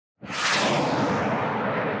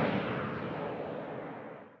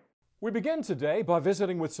We begin today by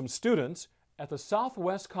visiting with some students at the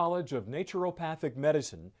Southwest College of Naturopathic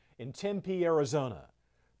Medicine in Tempe, Arizona,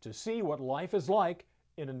 to see what life is like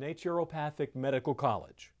in a naturopathic medical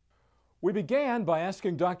college. We began by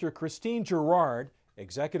asking Dr. Christine Girard,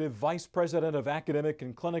 Executive Vice President of Academic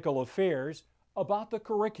and Clinical Affairs, about the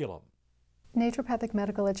curriculum. Naturopathic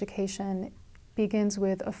medical education begins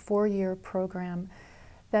with a 4-year program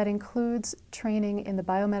that includes training in the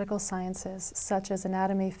biomedical sciences, such as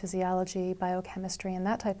anatomy, physiology, biochemistry, and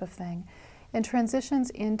that type of thing, and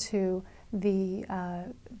transitions into the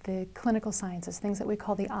clinical sciences, things that we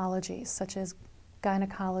call the ologies, such as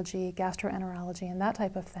gynecology, gastroenterology, and that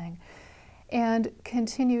type of thing, and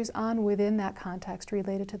continues on within that context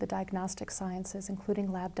related to the diagnostic sciences, including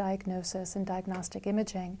lab diagnosis and diagnostic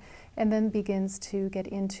imaging, and then begins to get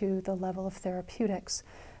into the level of therapeutics.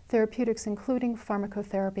 Therapeutics including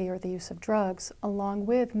pharmacotherapy or the use of drugs, along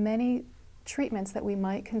with many treatments that we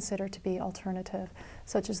might consider to be alternative,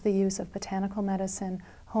 such as the use of botanical medicine,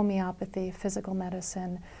 homeopathy, physical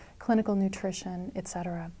medicine, clinical nutrition,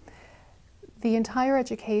 etc. The entire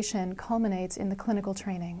education culminates in the clinical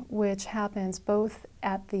training, which happens both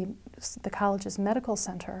at the college's medical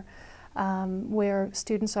center, where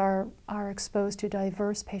students are exposed to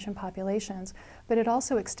diverse patient populations, but it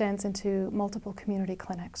also extends into multiple community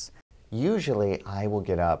clinics. Usually I will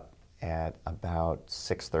get up at about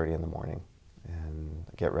 6:30 in the morning and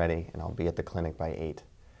get ready, and I'll be at the clinic by 8.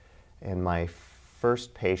 And my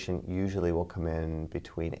first patient usually will come in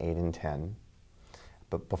between 8 and 10.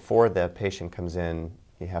 But before the patient comes in,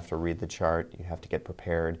 you have to read the chart, you have to get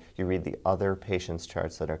prepared, you read the other patients'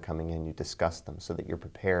 charts that are coming in, you discuss them so that you're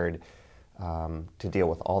prepared to deal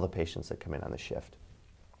with all the patients that come in on the shift.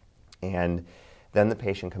 And then the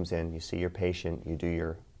patient comes in, you see your patient, you do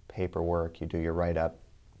your paperwork, you do your write-up,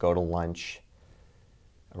 go to lunch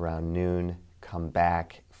around noon, come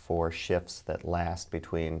back for shifts that last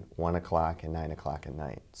between 1 o'clock and 9 o'clock at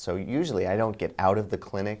night. So usually I don't get out of the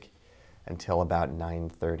clinic until about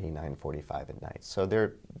 9:30, 9:45 at night. So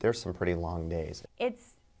there's some pretty long days.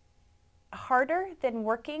 It's harder than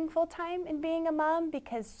working full-time and being a mom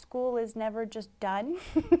because school is never just done.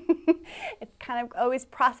 It's kind of always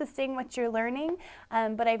processing what you're learning,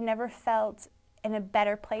 but I've never felt in a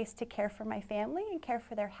better place to care for my family and care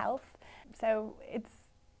for their health. So it's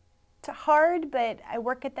hard, but I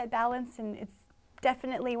work at that balance, and it's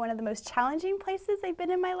definitely one of the most challenging places I've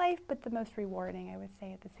been in my life, but the most rewarding, I would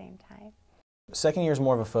say, at the same time. Second year is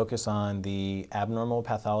more of a focus on the abnormal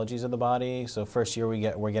pathologies of the body. So first year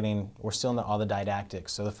we're still in all the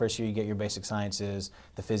didactics. So the first year you get your basic sciences,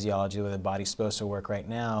 the physiology, where the body's supposed to work. Right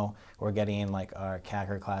now we're getting like our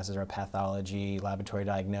CACR classes, our pathology, laboratory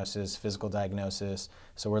diagnosis, physical diagnosis.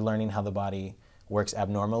 So we're learning how the body works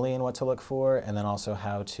abnormally and what to look for, and then also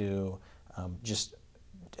how to just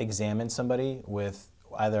examine somebody with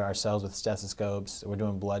either ourselves with stethoscopes, we're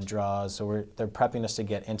doing blood draws, so they're prepping us to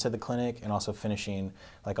get into the clinic and also finishing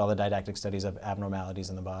like all the didactic studies of abnormalities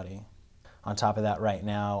in the body. On top of that, right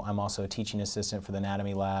now, I'm also a teaching assistant for the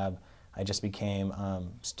anatomy lab. I just became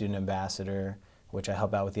student ambassador, which I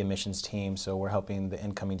help out with the admissions team, so we're helping the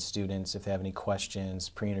incoming students if they have any questions,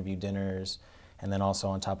 pre-interview dinners. And then also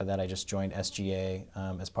on top of that, I just joined SGA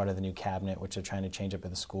as part of the new cabinet, which they're trying to change up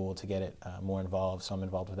at the school to get it more involved, so I'm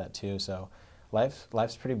involved with that too. So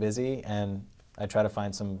life's pretty busy, and I try to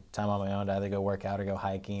find some time on my own to either go work out or go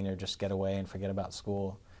hiking or just get away and forget about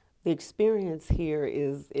school. The experience here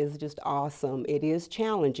is just awesome. It is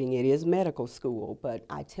challenging, it is medical school, but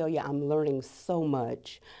I tell you, I'm learning so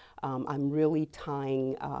much. I'm really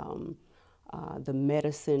tying the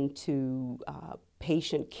medicine to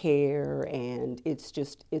patient care, and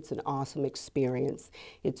it's an awesome experience.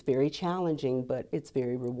 It's very challenging, but it's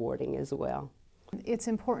very rewarding as well. It's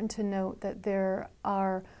important to note that there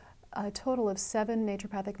are a total of 7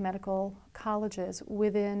 naturopathic medical colleges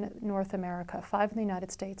within North America, 5 in the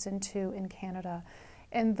United States and 2 in Canada.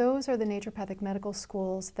 And those are the naturopathic medical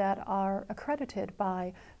schools that are accredited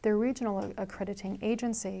by their regional accrediting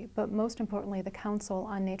agency, but most importantly, the Council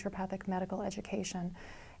on Naturopathic Medical Education.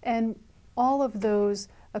 And all of those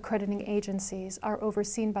accrediting agencies are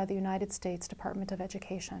overseen by the United States Department of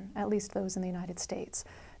Education, at least those in the United States.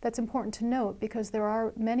 That's important to note because there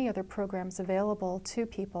are many other programs available to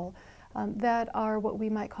people that are what we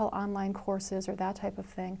might call online courses or that type of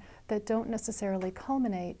thing that don't necessarily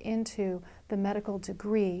culminate into the medical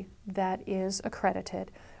degree that is accredited,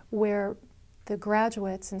 where the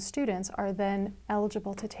graduates and students are then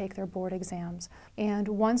eligible to take their board exams. And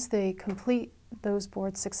once they complete those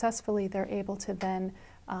boards successfully, they're able to then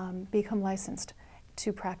become licensed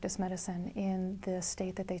to practice medicine in the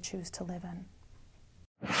state that they choose to live in.